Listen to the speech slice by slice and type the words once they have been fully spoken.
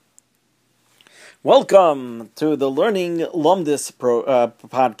Welcome to the Learning Lomdis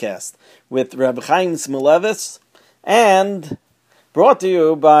podcast with Reb Chaim Smilevis, and brought to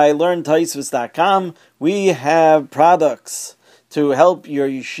you by LearnTaisvis.com. We have products to help your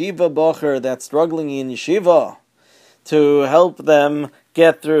yeshiva bocher that's struggling in yeshiva, to help them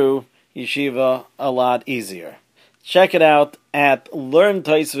get through yeshiva a lot easier. Check it out at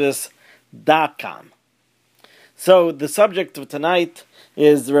LearnTaisvis.com. So the subject of tonight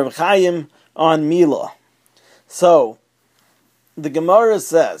is Reb Chaim on Milah. So, the Gemara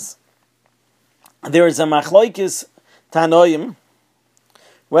says, there is a machlokes tanoim,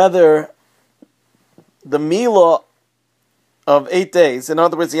 whether the Milah of 8 days, in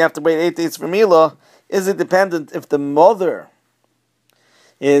other words, you have to wait 8 days for Milah, is it dependent if the mother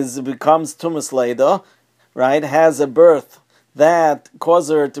becomes Tumas Leida, right, has a birth that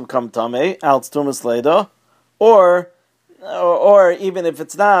causes her to become Tameh, als Tumas Leida, or even if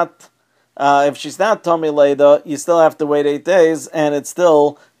it's not, if she's not Tomei Leida, you still have to wait 8 days, and it's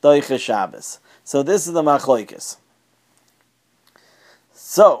still Doiche Shabbos. So this is the machlokes.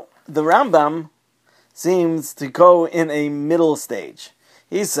 So the Rambam seems to go in a middle stage.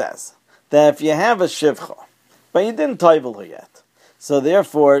 He says that if you have a shivcha, but you didn't toivel her yet, so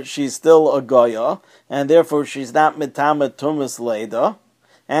therefore she's still a goya, and therefore she's not mitama tumas leida,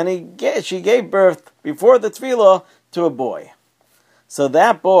 and she gave birth before the tefillah to a boy. So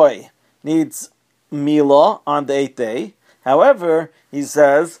that boy needs Milah on the 8th day. However, he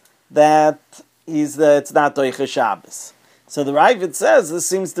says that it's not Doiche Shabbos. So the Ravid says this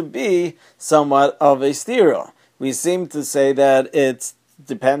seems to be somewhat of a stira. We seem to say that it's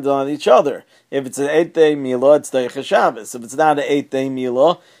dependent on each other. If it's an 8th-day Milah, it's Doiche Shabbos. If it's not an 8th-day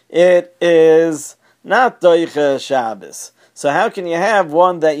Milah, it is not Doiche Shabbos. So how can you have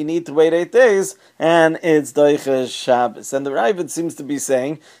one that you need to wait 8 days and it's Doiche Shabbos? And the Ravid seems to be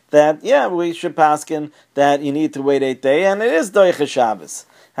saying that, yeah, we should paskin that you need to wait 8 days and it is Doiche Shabbos.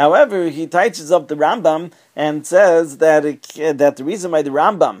 However, he teaches up the Rambam and says that that the reason why the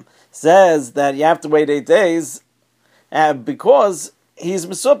Rambam says that you have to wait 8 days because he's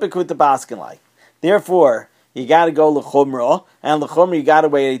mesupik with the paskin like. Therefore, you got to go l'chumrah, and l'chumrah you got to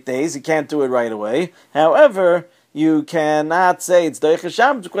wait 8 days. You can't do it right away. However, you cannot say it's Doiche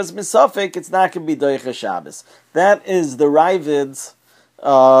Shabbos because misafik it's not going to be Doiche Shabbos. That is the Ravid's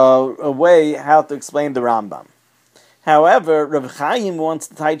way how to explain the Rambam. However, Reb Chaim wants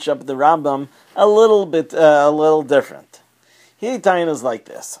to touch up the Rambam a little different. He is like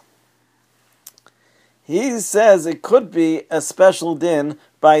this. He says it could be a special din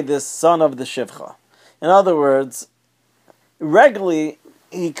by the son of the shivcha. In other words, regularly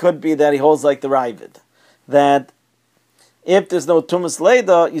he could be that he holds like the Ravid, that if there's no Tumas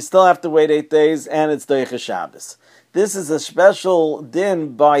Leida, you still have to wait 8 days, and it's Doiche Shabbos. This is a special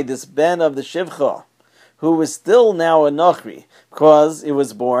din by this ben of the Shivcha, who is still now a Nachri, because it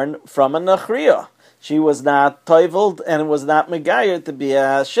was born from a Nachriya. She was not toivled, and was not Megayer to be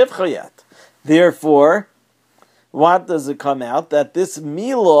a Shivcha yet. Therefore, what does it come out? That this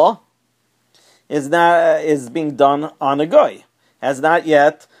Milah is being done on a goy, has not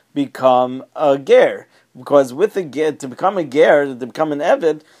yet become a ger. Because with a ger, to become a ger, to become an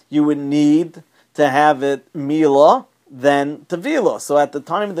eved, you would need to have it Milah, then Tevila. So at the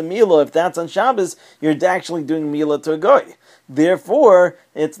time of the Milah, if that's on Shabbos, you're actually doing Milah to a goy. Therefore,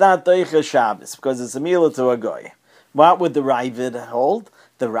 it's not Doiche Shabbos, because it's a Milah to a goy. What would the Ravid hold?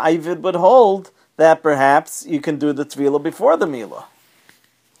 The Ravid would hold that perhaps you can do the Tevila before the Milah.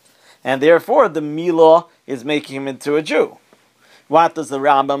 And therefore, the Milah is making him into a Jew. What does the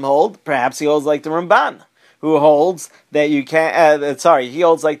Rambam hold? Perhaps he holds like the Ramban, who holds that you can't. He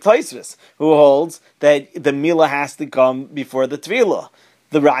holds like Tosfos, who holds that the Milah has to come before the Tefillah.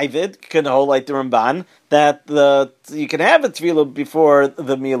 The Ravid can hold like the Ramban that you can have a Tefillah before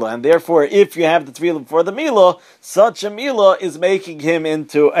the Milah, and therefore, if you have the Tefillah before the Milah, such a Milah is making him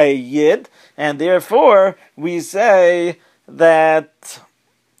into a Yid, and therefore we say that.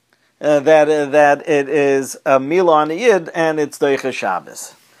 That it is a Milah on a Yid, and it's Doiche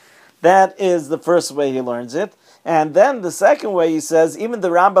Shabbos. That is the first way he learns it. And then the second way he says, even the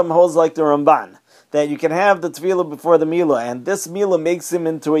Rambam holds like the Ramban, that you can have the Tefillah before the Milah, and this Milah makes him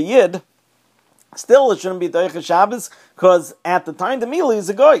into a Yid. Still, it shouldn't be Doiche Shabbos, because at the time the Milah is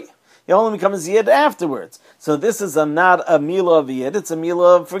a Goy. He only becomes Yid afterwards. So this is not a Milah of a Yid, it's a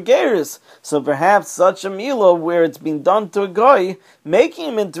Milah for Geirus. So perhaps such a Milah where it's being done to a Goy, making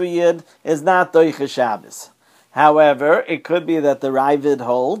him into a Yid, is not Doiche Shabbos. However, it could be that the Ravid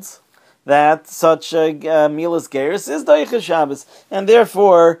holds that such a Milas Geirus is Doiche Shabbos, and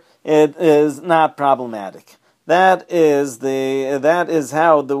therefore it is not problematic. That is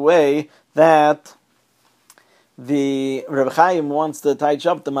how the way that the Reb Chaim wants to touch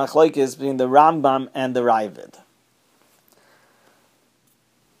up the machlokes between the Rambam and the Ravid.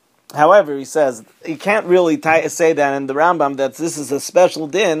 However, he says you can't really say that in the Rambam that this is a special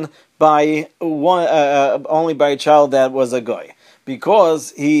din by one only by a child that was a goy,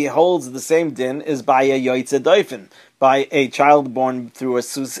 because he holds the same din is by a yoytze doifen, by a child born through a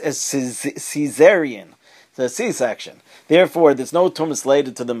cesarean, the C-section. Therefore, there's no tumas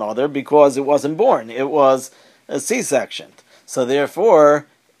lated to the mother because it wasn't born; it was a C-section. So therefore,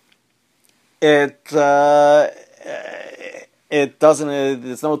 it doesn't.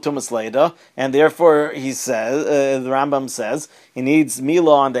 There's no tumas later, and therefore he says the Rambam says he needs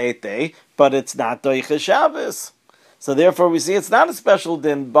mila on the 8th day, but it's not doicha Shabbos. So therefore, we see it's not a special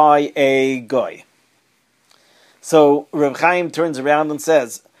din by a goy. So Reb Chaim turns around and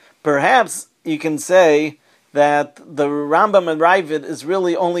says, perhaps you can say that the Rambam and Ravid is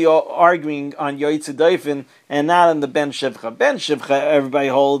really only arguing on Yoytze Doifen and not on the Ben Shivcha. Ben Shivcha, everybody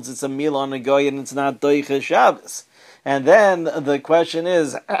holds it's a mila on a goy and it's not doicha Shabbos. And then the question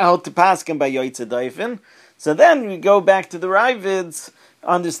is how to paskin by Yoytze Doifen. So then we go back to the Ravid's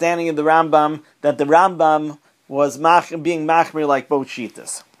understanding of the Rambam, that the Rambam was being machmir like both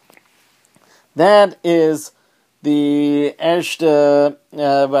shitas. That is the erste,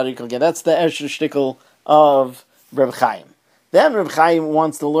 that's the erste shtickle of Reb Chaim. Then Reb Chaim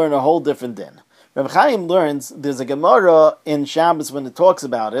wants to learn a whole different din. Reb Chaim learns, there's a Gemara in Shabbos when it talks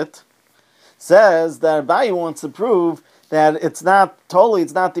about it, says that Abaye wants to prove that it's not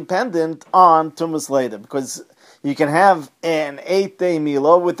dependent on Tumas Leda, because you can have an 8-day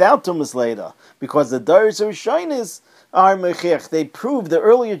Mila without Tumas Leda, because the Daris Rishonis are Mechich. They prove the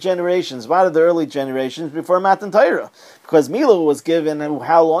earlier generations. What are the early generations before Matan Torah? Because Mila was given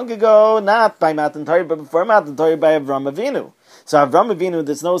how long ago? Not by Matan Torah, but before Matan Torah by Avram Avinu. So Avram Avinu,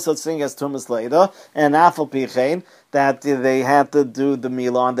 there's no such thing as Tumas Leda, and Afal Pichein, that they had to do the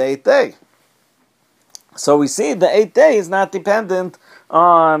Mila on the 8th day. So we see the 8th day is not dependent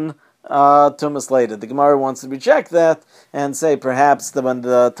on Tumas Leda. The Gemara wants to reject that and say perhaps that when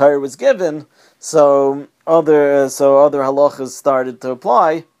the Torah was given, so other halachas started to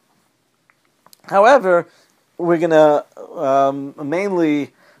apply. However, we're going to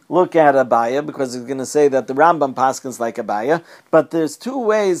mainly look at Abaye because it's going to say that the Rambam paskins like Abaye, but there's two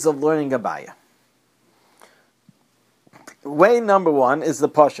ways of learning Abaye. Way number one is the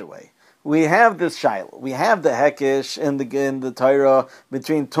Pasha way. We have this shaila. We have the hekesh in the Torah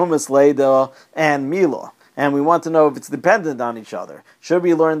between Tumas Leda and Mila, and we want to know if it's dependent on each other. Should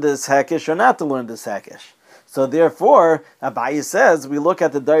we learn this hekesh or not to learn this hekesh? So therefore, Abaye says we look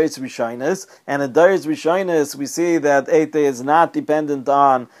at the Daris Rishonis, and in Daris Rishonis we see that 8th day is not dependent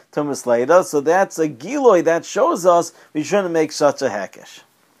on Tumas Leda, so that's a giloi that shows us we shouldn't make such a hekesh.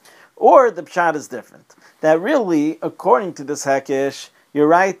 Or the pshat is different. That really, according to this hekesh, you're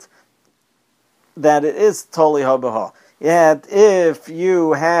right, that it is totally habaha. Yet if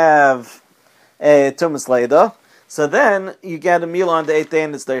you have a Tumas Leda, so then you get a meal on the 8th day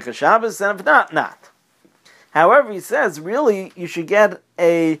and it's Doicha Shabbos, and if not, not. However, he says really you should get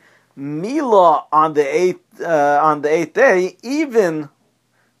a Mila on the 8th day, even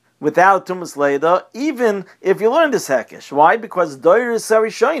without Tumas Leda, even if you learn this hekesh. Why? Because Doir is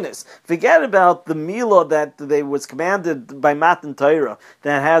Sarishonis. Forget about the Mila that they was commanded by Matan Torah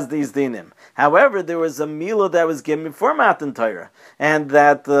that has these dinim. However, there was a Mila that was given before Matan Torah, and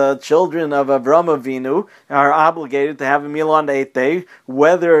that the children of Avram Avinu are obligated to have a Mila on the 8th day,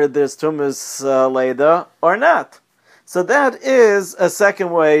 whether there's Tumas Leda or not. So that is a second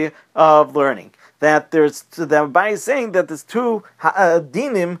way of learning. That Abaye is saying that there's two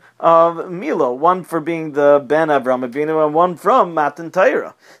dinim of Milo, one for being the ben Avram Avinu and one from Matan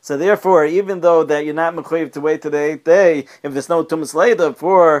Torah. So therefore, even though that you're not mechuyev to wait to the 8th day, if there's no Tumas Leda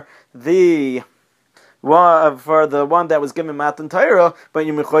for the one that was given Matan Torah, but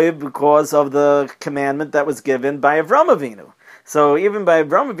you're mechuyev because of the commandment that was given by Avram Avinu. So even by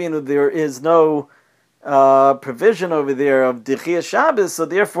Avram Avinu, there is no provision over there of Dichia Shabbos, so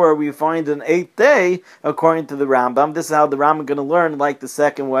therefore we find an 8th day according to the Rambam. This is how the Rambam is going to learn, like the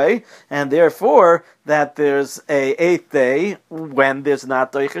second way, and therefore that there's a 8th day when there's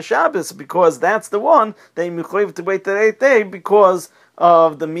not Dichia Shabbos, because that's the one that you have to wait the 8th day because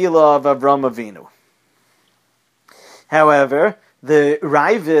of the Mila of Avram Avinu. However, the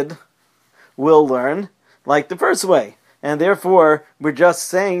Ravid will learn like the first way. And therefore, we're just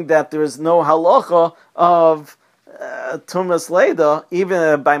saying that there is no halacha of Tumas Leda,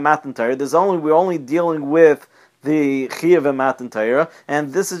 even by Matan Torah. We're only dealing with the Chiyuv and Matan Torah,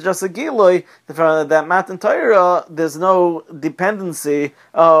 and this is just a Giloi that Matan Torah, there's no dependency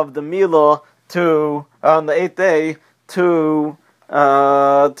of the Milah to on the 8th day to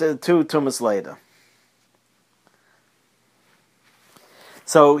Tumas later.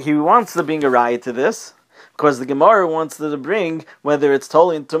 So he wants to bring a raya to this, because the Gemara wants to bring whether it's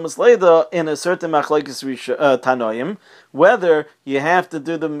totally in Tumas Leda in a certain machlokes Tanoim, whether you have to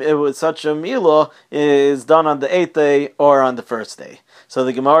do with such a milah is done on the 8th day or on the 1st day. So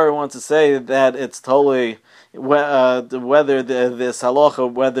the Gemara wants to say that it's totally whether this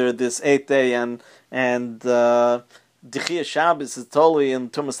halacha, whether this 8th day and Dechiyah Shabbos is totally in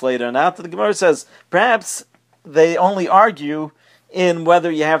Tumas Leda or not. The Gemara says perhaps they only argue in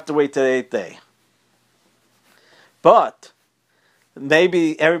whether you have to wait till the 8th day. But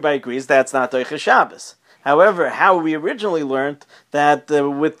maybe everybody agrees that's not Doicha Shabbos. However, how we originally learned that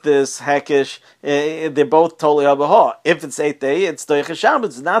with this Hekish, they're both totally abaha. If it's 8th day, it's Doicha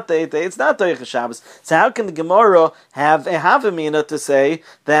Shabbos. It's not the 8th day, it's not Doicha Shabbos. So how can the Gemara have a Havamina to say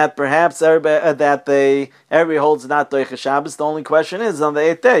that perhaps everybody holds not Doicha Shabbos? The only question is on the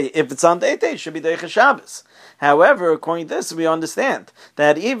 8th day. If it's on the 8th day, it should be Doicha Shabbos. However, according to this, we understand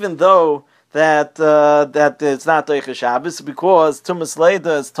that even though that it's not Doicha Shabbos, because Tumas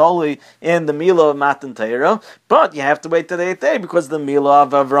Leda is totally in the Milah of Matan Torah, but you have to wait till the 8th day because of the Milah of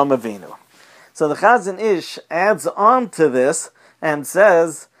Avram Avinu. So the Chazon Ish adds on to this and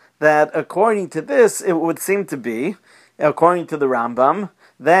says that according to this, it would seem to be, according to the Rambam,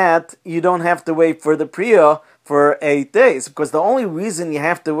 that you don't have to wait for the Priya for 8 days, because the only reason you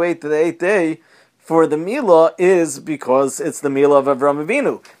have to wait to the 8th day for the Milah is because it's the Milah of Avram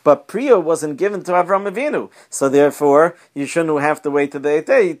Avinu. But Priya wasn't given to Avram Avinu. So therefore, you shouldn't have to wait to the 8th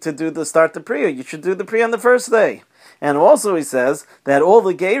day to start the Priya. You should do the Priya on the 1st day. And also he says that all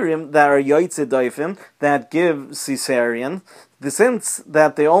the Gerim that are Yoitze Doifim, that give Caesarean, since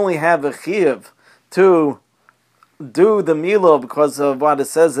that they only have a Chiyuv to do the Milah because of what it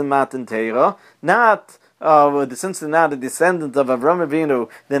says in Matan Torah, since they're not a descendant of Avram Avinu,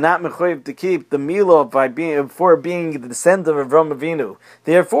 they're not mechuyev to keep the milah for being the descendant of Avram Avinu.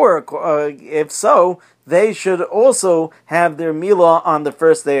 Therefore, if so, they should also have their milah on the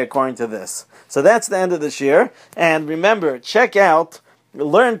 1st day according to this. So that's the end of the shir. And remember, check out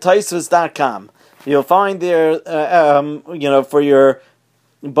learntaisvus.com. You'll find there, for your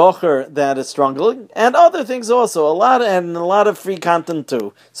bocher that is struggling, and other things also, a lot of free content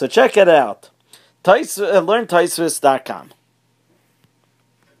too. So check it out. Learntaisvus.com.